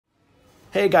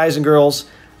Hey guys and girls,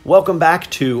 welcome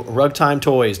back to Rugtime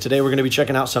Toys. Today we're going to be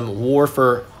checking out some War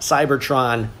for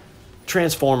Cybertron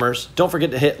Transformers. Don't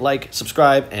forget to hit like,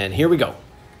 subscribe, and here we go.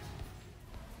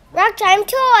 Rugtime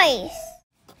Toys.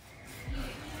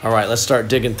 Alright, let's start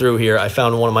digging through here. I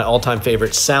found one of my all-time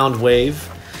favorites, Soundwave.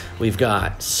 We've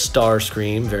got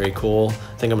Starscream, very cool.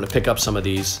 I think I'm going to pick up some of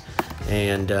these.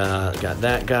 And got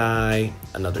that guy,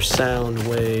 another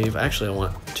Soundwave. Actually, I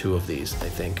want two of these, I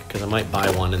think, because I might buy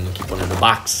one and keep one in the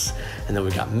box. And then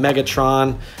we got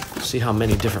Megatron. See how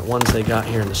many different ones they got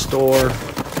here in the store.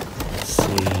 Let's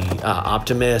see,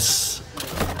 Optimus.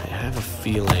 I have a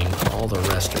feeling all the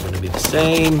rest are going to be the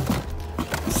same.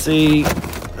 Let's see.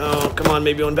 Oh, come on,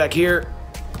 maybe one back here.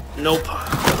 Nope.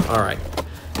 All right,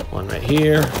 one right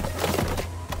here.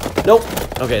 Nope.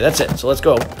 Okay, that's it. So let's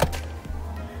go.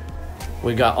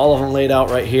 We got all of them laid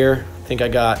out right here. I think I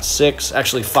got 6,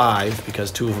 actually 5, because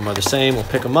 2 of them are the same. We'll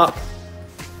pick them up.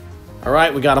 All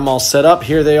right, we got them all set up.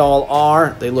 Here they all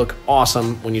are. They look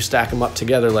awesome when you stack them up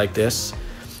together like this.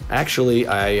 Actually,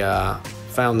 I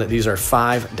found that these are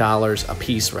 $5 a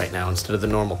piece right now instead of the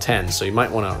normal 10. So you might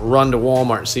want to run to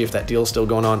Walmart and see if that deal's still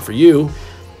going on for you.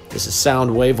 This is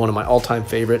Soundwave, one of my all-time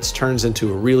favorites. Turns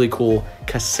into a really cool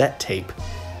cassette tape.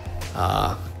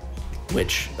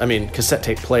 Cassette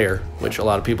tape player, which a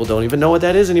lot of people don't even know what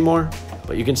that is anymore.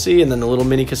 But you can see, and then the little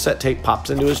mini cassette tape pops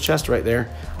into his chest right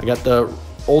there. I got the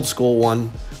old school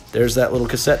one. There's that little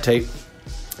cassette tape.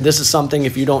 This is something,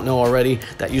 if you don't know already,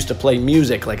 that used to play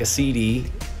music like a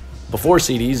CD, before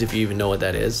CDs, if you even know what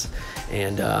that is,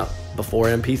 and before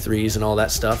MP3s and all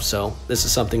that stuff. So this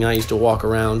is something I used to walk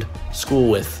around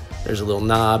school with. There's a little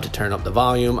knob to turn up the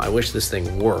volume. I wish this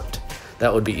thing worked.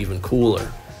 That would be even cooler.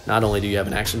 Not only do you have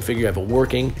an action figure, you have a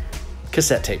working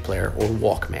cassette tape player or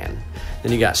Walkman.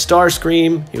 Then you got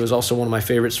Starscream. He was also one of my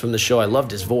favorites from the show. I loved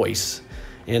his voice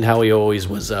and how he always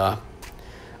was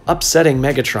upsetting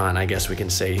Megatron, I guess we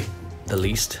can say the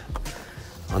least.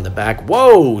 On the back,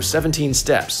 whoa, 17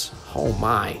 steps. Oh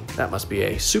my, that must be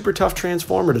a super tough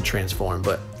Transformer to transform,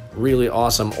 but really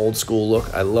awesome old school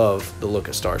look. I love the look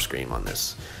of Starscream on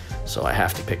this, so I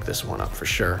have to pick this one up for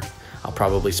sure. I'll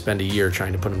probably spend a year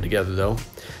trying to put them together though.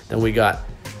 Then we got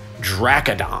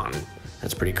Dracodon.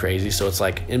 That's pretty crazy. So it's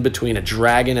like in between a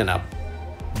dragon and a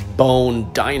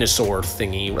bone dinosaur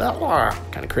thingy.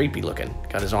 Kind of creepy looking.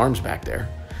 Got his arms back there.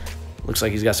 Looks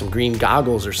like he's got some green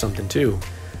goggles or something too.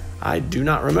 I do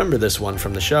not remember this one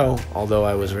from the show, although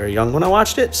I was very young when I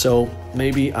watched it, so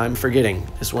maybe I'm forgetting.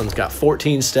 This one's got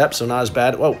 14 steps, so not as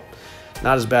bad. Whoa,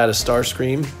 not as bad as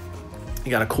Starscream. You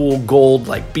got a cool gold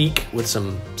like beak with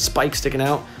some spikes sticking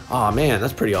out. Oh man,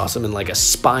 that's pretty awesome. And like a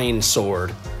spine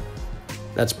sword.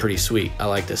 That's pretty sweet. I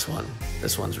like this one.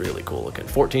 This one's really cool looking.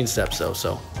 14 steps though,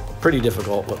 so pretty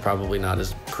difficult, but probably not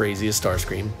as crazy as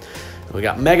Starscream. And we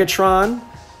got Megatron.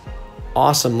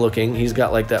 Awesome looking. He's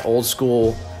got like that old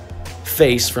school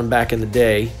face from back in the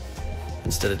day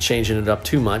instead of changing it up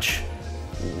too much.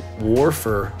 War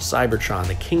for Cybertron,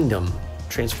 the Kingdom.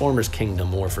 Transformers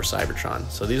Kingdom War for Cybertron.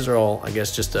 So these are all, I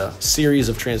guess, just a series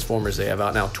of Transformers they have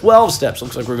out now. 12 steps.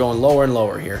 Looks like we're going lower and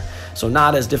lower here. So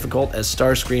not as difficult as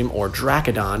Starscream or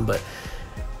Dracodon, but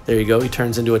there you go. He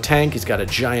turns into a tank. He's got a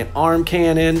giant arm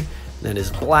cannon, then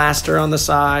his blaster on the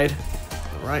side.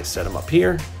 All right, set him up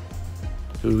here.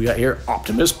 Who do we got here?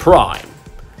 Optimus Prime.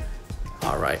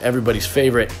 All right, everybody's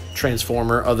favorite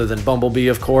Transformer other than Bumblebee,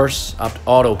 of course.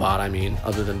 Autobot, I mean,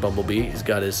 other than Bumblebee. He's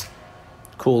got his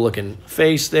cool looking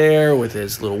face there with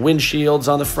his little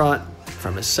windshields on the front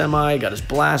from his semi. Got his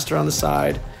blaster on the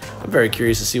side. I'm very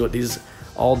curious to see what these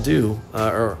all do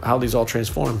or how these all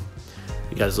transform.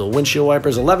 He got his little windshield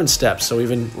wipers, 11 steps, so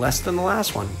even less than the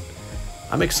last one.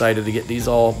 I'm excited to get these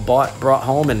all brought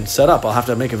home and set up. I'll have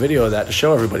to make a video of that to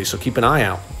show everybody, so keep an eye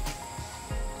out.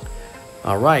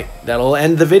 All right, that'll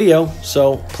end the video,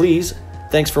 so please,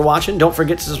 thanks for watching. Don't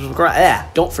forget to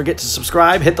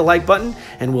subscribe. Hit the like button,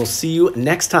 and we'll see you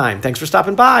next time. Thanks for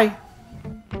stopping by.